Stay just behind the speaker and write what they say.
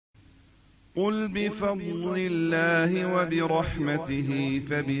قل بفضل الله وبرحمته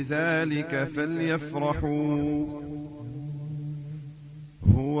فبذلك فليفرحوا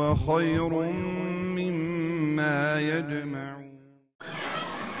هو خير مما يجمعون.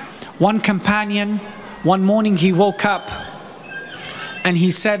 One companion, one morning he woke up and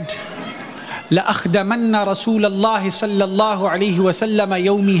he said, لأخدمن رسول الله صلى الله عليه وسلم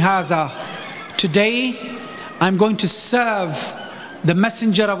يومي هذا. Today I'm going to serve the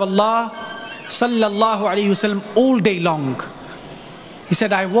Messenger of Allah sallallahu alayhi wasallam all day long. He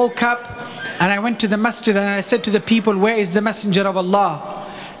said, I woke up and I went to the masjid and I said to the people, where is the Messenger of Allah?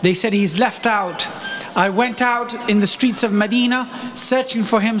 They said, he's left out. I went out in the streets of Medina searching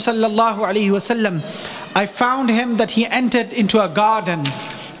for him sallallahu alayhi wasallam. I found him that he entered into a garden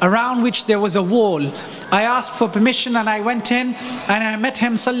around which there was a wall. I asked for permission and I went in and I met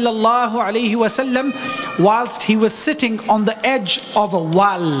him sallallahu alayhi wasallam whilst he was sitting on the edge of a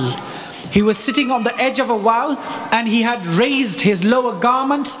wall. He was sitting on the edge of a wall and he had raised his lower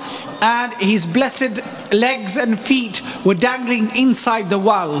garments and his blessed legs and feet were dangling inside the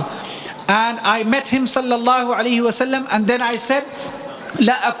wall. And I met him sallallahu alayhi wasallam and then I said,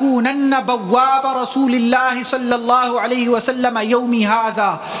 لَأَكُونَنَّ بَوَّابَ رَسُولِ اللَّهِ صَلَّى اللَّهُ عَلَيْهِ وَسَلَّمَ يَوْمِي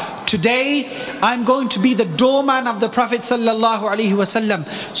هَذَا. Today I'm going to be the doorman of the Prophet sallallahu alaihi wasallam.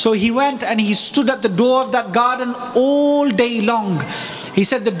 So he went and he stood at the door of that garden all day long. He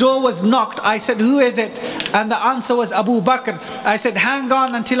said the door was knocked. I said, who is it? And the answer was Abu Bakr. I said, hang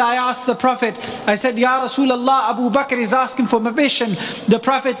on until I ask the Prophet. I said, Ya Rasulullah, Abu Bakr is asking for permission. The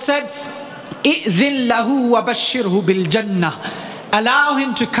Prophet said, إِذِنْ لَهُ وَبَشِّرْهُ بِالْجَنَّةِ. Allow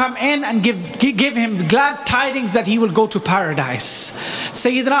him to come in and give him glad tidings that he will go to paradise.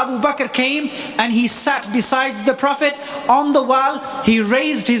 Sayyidina Abu Bakr came and he sat beside the Prophet on the wall. He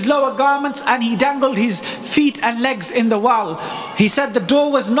raised his lower garments and he dangled his feet and legs in the wall. He said the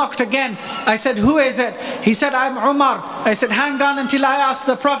door was knocked again. I said, who is it? He said, I'm Umar. I said, hang on until I ask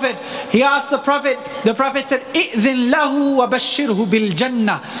the Prophet. He asked the Prophet. The Prophet said, إِذِنْ لَهُ وَبَشِّرْهُ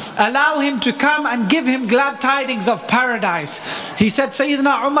بِالْجَنَّةِ. Allow him to come and give him glad tidings of paradise. He said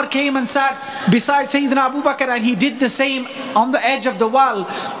Sayyidina Umar came and sat beside Sayyidina Abu Bakr and he did the same on the edge of the wall.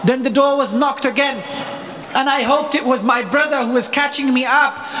 Then the door was knocked again. And I hoped it was my brother who was catching me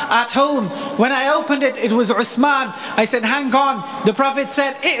up at home. When I opened it, it was Uthman. I said, hang on. The Prophet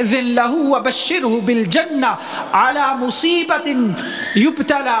said, إِذِنْ لَهُ وَبَشِّرْهُ بِالْجَنَّةِ عَلَى مُصِيبَةٍ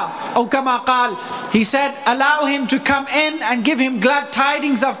يُبْتَلَى أو كما قال. He said, allow him to come in and give him glad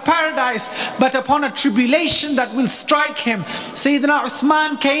tidings of paradise, but upon a tribulation that will strike him. Sayyidina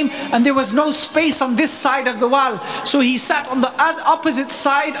Uthman came and there was no space on this side of the wall. So he sat on the opposite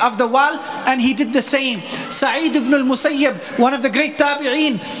side of the wall and he did the same. Sa'id ibn al-Musayyib, one of the great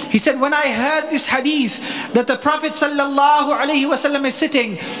tabi'een, he said, when I heard this hadith that the Prophet sallallahu alaihi wasallam is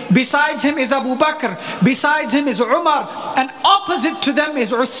sitting, besides him is Abu Bakr, besides him is Umar, and opposite to them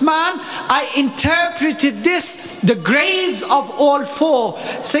is Uthman, I interpreted this, the graves of all four.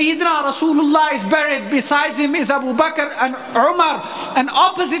 Sayyidina Rasulullah is buried, besides him is Abu Bakr and Umar, and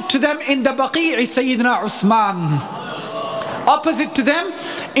opposite to them in the Baqi' is Sayyidina Uthman. Opposite to them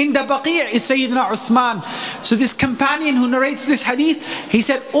in the Baqi' is Sayyidina Uthman. So this companion who narrates this hadith, he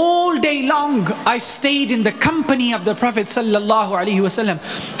said, all day long I stayed in the company of the Prophet sallallahu alaihi wasallam.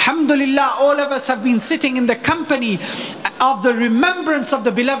 Alhamdulillah, all of us have been sitting in the company of the remembrance of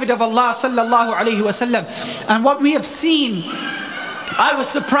the beloved of Allah sallallahu alaihi wasallam. And what we have seen, I was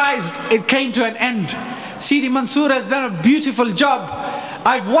surprised it came to an end. Sidi Mansoor has done a beautiful job.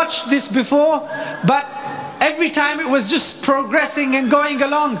 I've watched this before, but every time it was just progressing and going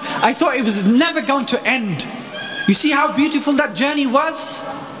along. I thought it was never going to end. You see how beautiful that journey was?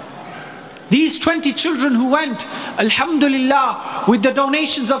 These 20 children who went, alhamdulillah, with the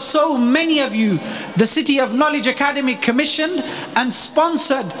donations of so many of you, the City of Knowledge Academy commissioned and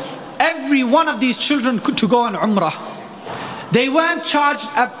sponsored every one of these children to go on Umrah. They weren't charged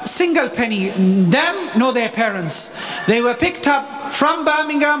a single penny, them nor their parents. They were picked up from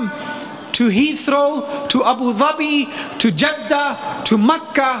Birmingham to Heathrow, to Abu Dhabi, to Jeddah, to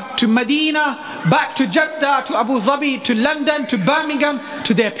Mecca, to Medina, back to Jeddah, to Abu Dhabi, to London, to Birmingham,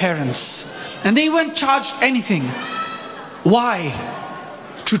 to their parents. And they weren't charged anything. Why?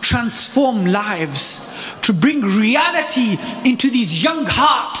 To transform lives, to bring reality into these young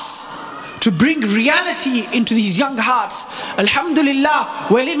hearts. To bring reality into these young hearts. Alhamdulillah,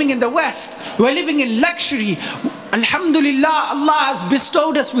 we're living in the West. We're living in luxury. Alhamdulillah, Allah has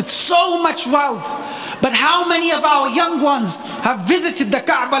bestowed us with so much wealth. But how many of our young ones have visited the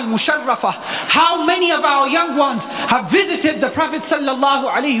Kaaba al-Musharrafah? How many of our young ones have visited the Prophet sallallahu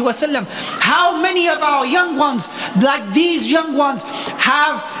alaihi wasallam? How many of our young ones, like these young ones,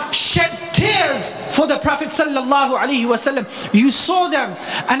 have shed tears for the Prophet sallallahu alaihi wasallam? You saw them,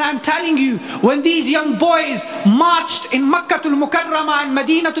 and I'm telling you, when these young boys marched in Makkatul Mukarramah and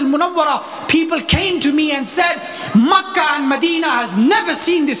Madinatul Munawwarah, people came to me and said, Makkah and Medina has never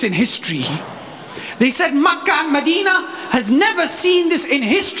seen this in history. They said Makkah and Medina has never seen this in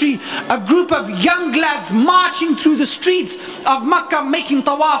history. A group of young lads marching through the streets of Makkah, making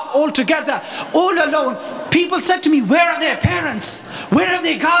tawaf all together, all alone. People said to me, where are their parents? Where are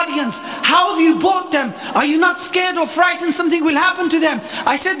their guardians? How have you brought them? Are you not scared or frightened something will happen to them?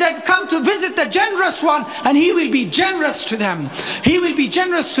 I said, they've come to visit the generous one, and he will be generous to them. He will be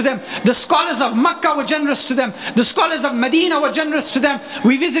generous to them. The scholars of Makkah were generous to them. The scholars of Medina were generous to them.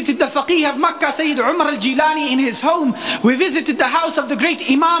 We visited the faqih of Makkah, Sayyid Umar al-Jilani, in his home. We visited the house of the great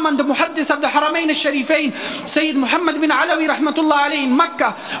Imam and the Muhaddis of the Haramain al-Sharifain, Sayyid Muhammad bin Alawi rahmatullah alayhi, in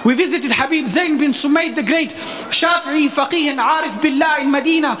Makkah. We visited Habib Zain bin Sumayd, the great Shafi'i faqih and Arif Billah in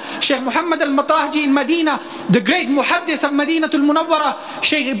Medina, Shaykh Muhammad al-Matrahji in Medina, the great Muhaddis of Madinatul Munawwarah,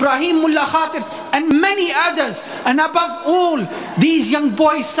 Shaykh Ibrahim Mullah Khatir, and many others. And above all, these young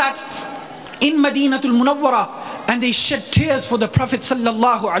boys sat in Madinatul Munawwarah and they shed tears for the Prophet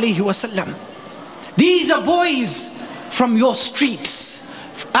sallallahu alaihi wasallam. These are boys from your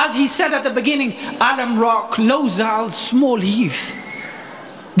streets. As he said at the beginning, Alam Rock, Lozal, Small Heath.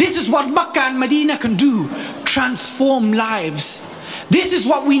 This is what Makkah and Medina can do, transform lives. This is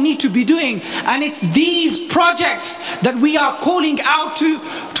what we need to be doing, and it's these projects that we are calling out to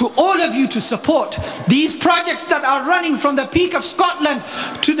all of you to support. These projects that are running from the peak of Scotland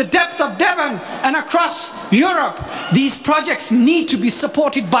to the depth of Devon and across Europe. These projects need to be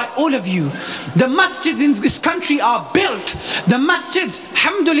supported by all of you. The masjids in this country are built. The masjids,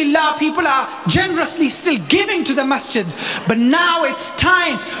 alhamdulillah, people are generously still giving to the masjids. But now it's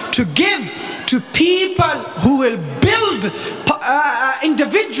time to give to people who will build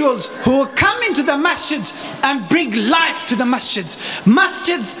individuals who will come into the masjids and bring life to the masjids.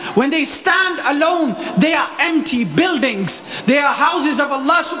 Masjids, when they stand alone, they are empty buildings. They are houses of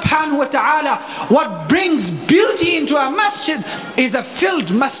Allah subhanahu wa ta'ala. What brings beauty into a masjid is a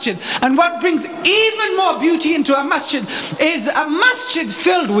filled masjid. And what brings even more beauty into a masjid is a masjid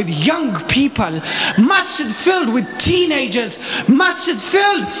filled with young people. Masjid filled with teenagers. Masjid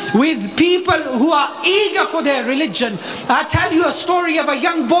filled with people who are eager for their religion. I tell you a story of a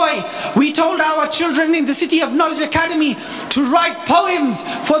young boy. We told our children in the City of Knowledge Academy to write poems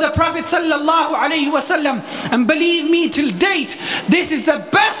for the Prophet sallallahu alaihi wasallam, and believe me, till date, this is the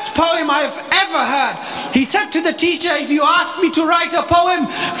best poem I have ever heard. He said to the teacher, if you ask me to write a poem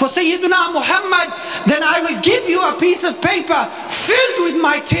for Sayyidina Muhammad, then I will give you a piece of paper filled with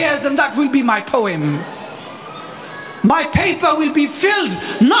my tears, and that will be my poem. My paper will be filled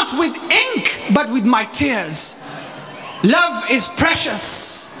not with ink but with my tears. Love is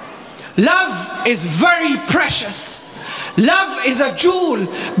precious. Love is very precious. Love is a jewel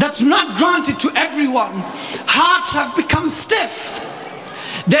that's not granted to everyone. Hearts have become stiff.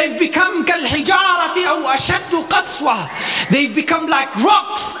 They've become كالحجارة أو أشد قسوة. They've become like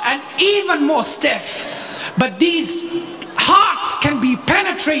rocks and even more stiff. But these hearts can be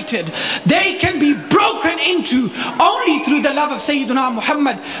penetrated, they can be broken into only through the love of Sayyidina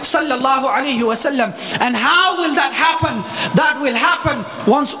Muhammad sallallahu alaihi wasallam. And how will that happen? That will happen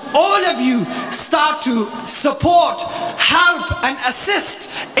once all of you start to support, help and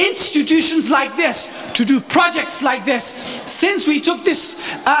assist institutions like this, to do projects like this. Since we took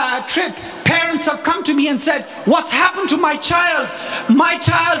this trip, parents have come to me and said, what's happened to my child? My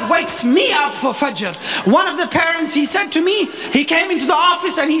child wakes me up for Fajr. One of the parents, he said to me, he came into the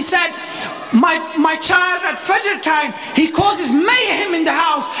office and he said, my child at Fajr time, he causes mayhem in the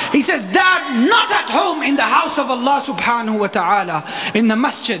house. He says, Dad, not at home, in the house of Allah subhanahu wa ta'ala, in the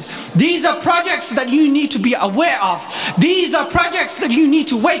masjid. These are projects that you need to be aware of. These are projects that you need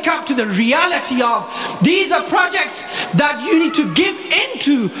to wake up to the reality of. These are projects that you need to give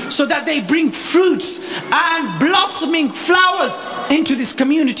into so that they bring fruits and blossoming flowers into this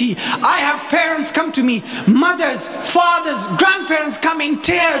community. I have parents come to me, mothers, fathers, grandparents come in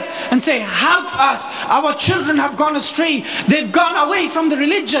tears and say, help us, our children have gone astray, they've gone away from the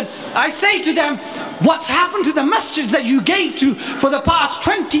religion. I say to them, what's happened to the masjids that you gave to for the past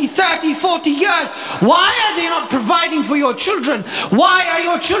 20, 30, 40 years? Why are they not providing for your children? Why are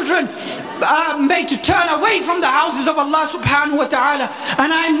your children made to turn away from the houses of Allah subhanahu wa ta'ala?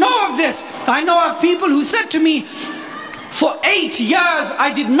 And I know of this. I know of people who said to me, For 8 years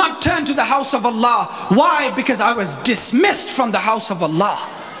I did not turn to the house of Allah. Why? Because I was dismissed from the house of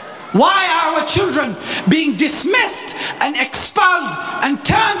Allah. Why are our children being dismissed and expelled and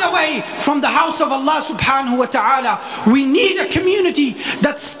turned away from the house of Allah subhanahu wa ta'ala? We need a community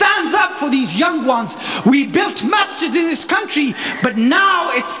that stands up for these young ones. We built masjids in this country, but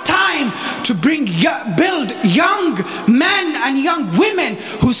now it's time to build young men and young women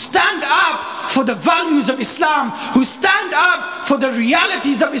who stand up for the values of Islam, who stand up for the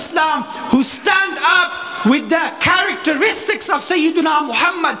realities of Islam, who stand up with the characteristics of Sayyidina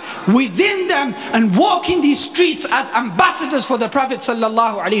Muhammad within them, and walk in these streets as ambassadors for the Prophet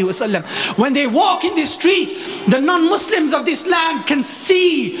sallallahu alaihi wasallam. When they walk in the street, the non-Muslims of this land can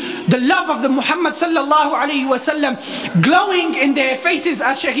see the love of the Muhammad sallallahu alaihi wasallam glowing in their faces,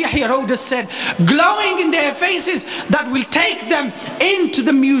 as Shaykh Yahya Rhodus said, glowing in their faces, that will take them into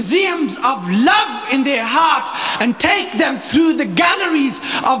the museums of love in their heart and take them through the galleries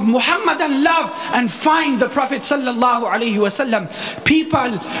of Muhammadan love and find the Prophet sallallahu alaihi wasallam.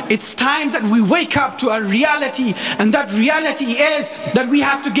 People, it's time that we wake up to a reality, and that reality is that we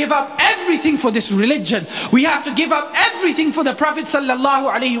have to give up everything for this religion. We have to give up everything for the Prophet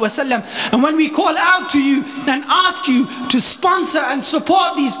sallallahu alaihi wasallam. And when we call out to you and ask you to sponsor and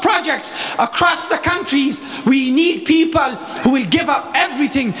support these projects across the countries, we need people who will give up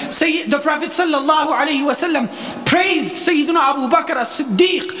everything. Say the Prophet sallallahu alaihi wasallam praised Sayyidina Abu Bakr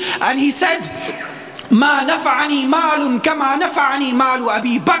as-Siddiq, and he said, ما نفعني مال كما نفعني مال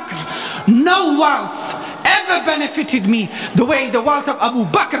أبي بكر. No wealth ever benefited me the way the wealth of Abu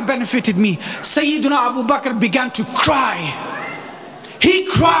Bakr benefited me. Sayyidina Abu Bakr began to cry. He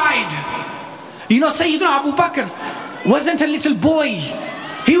cried. You know, Sayyidina Abu Bakr wasn't a little boy.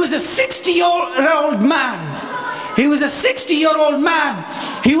 He was a 60-year-old man. He was a 60-year-old man.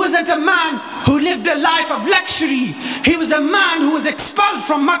 He wasn't a man who lived a life of luxury. He was a man who was expelled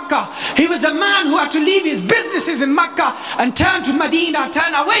from Mecca. He was a man who had to leave his businesses in Mecca and turn to Medina,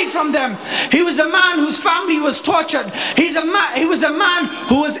 turn away from them. He was a man whose family was tortured. He was a man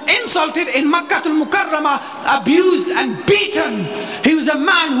who was insulted in Makkah al-Mukarramah, abused and beaten. He was a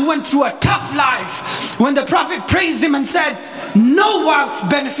man who went through a tough life. When the Prophet praised him and said, no wealth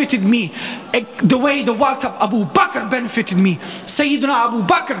benefited me the way the wealth of Abu Bakr benefited me, Sayyidina Abu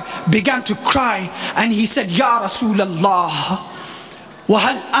Bakr began to cry, and he said, Ya Rasulallah,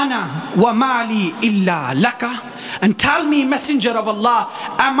 وَهَلْ أَنَا وَمَالِي إِلَّا لَكَ. And tell me, Messenger of Allah,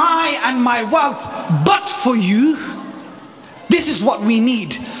 am I and my wealth but for you? This is what we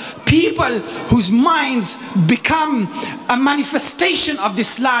need. People whose minds become a manifestation of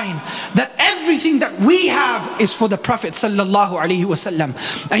this line, that everything that we have is for the Prophet sallallahu alaihi wasallam.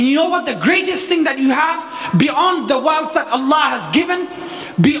 And you know what the greatest thing that you have beyond the wealth that Allah has given?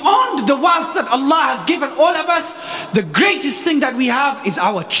 Beyond the wealth that Allah has given all of us, the greatest thing that we have is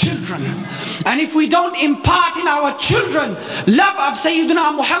our children. And if we don't impart in our children love of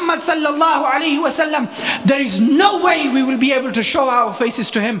Sayyidina Muhammad sallallahu alaihi wasallam, there is no way we will be able to show our faces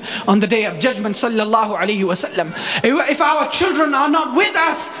to him on the day of judgment sallallahu alaihi wasallam. If our children are not with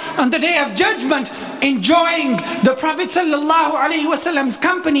us on the day of judgment enjoying the Prophet sallallahu alaihi wasallam's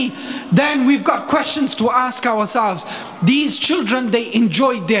company, then we've got questions to ask ourselves. These children, they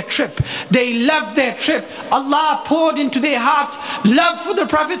enjoyed their trip. They loved their trip. Allah poured into their hearts love for the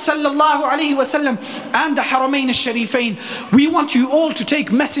Prophet sallallahu alaihi wasallam and the Haramain al-Sharifain. We want you all to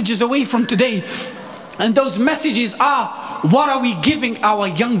take messages away from today. And those messages are, what are we giving our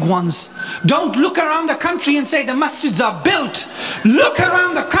young ones? Don't look around the country and say the masjids are built. Look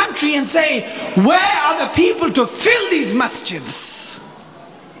around the country and say, where are the people to fill these masjids?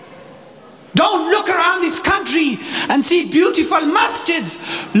 Don't look around this country and see beautiful masjids.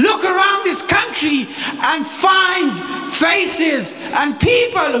 Look around this country and find faces and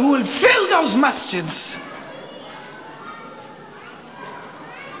people who will fill those masjids.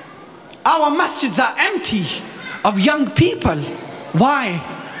 Our masjids are empty of young people. Why?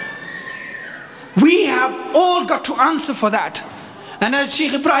 We have all got to answer for that. And as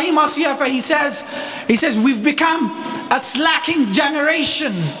Shaykh Ibrahim Asiyafa, he says we've become a slacking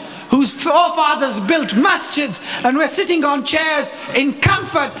generation whose forefathers built masjids, and we're sitting on chairs in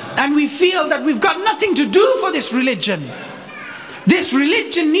comfort, and we feel that we've got nothing to do for this religion. This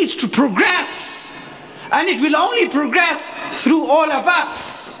religion needs to progress, and it will only progress through all of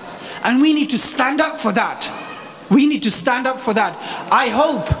us. And we need to stand up for that. We need to stand up for that. I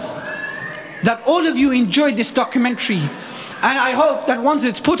hope that all of you enjoyed this documentary, and I hope that once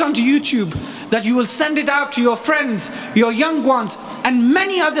it's put onto YouTube, that you will send it out to your friends, your young ones, and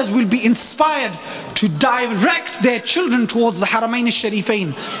many others will be inspired to direct their children towards the Haramain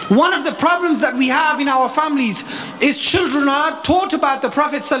al-Sharifain. One of the problems that we have in our families is children are not taught about the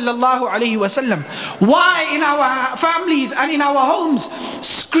Prophet sallallahu alaihi wasallam. Why in our families and in our homes,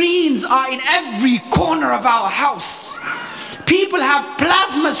 screens are in every corner of our house. People have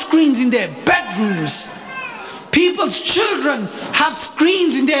plasma screens in their bedrooms. People's children have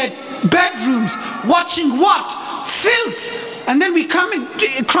screens in their bedrooms, watching what? Filth. And then we come in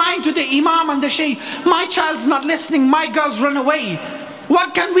crying to the Imam and the Shaykh, my child's not listening, my girl's run away.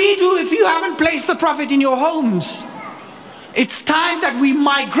 What can we do if you haven't placed the Prophet in your homes? It's time that we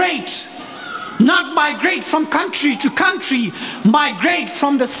migrate. Not migrate from country to country, migrate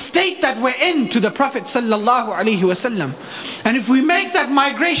from the state that we're in to the Prophet sallallahu alaihi wasallam. And if we make that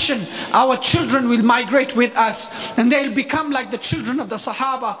migration, our children will migrate with us, and they'll become like the children of the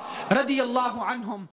Sahaba radiyallahu anhum.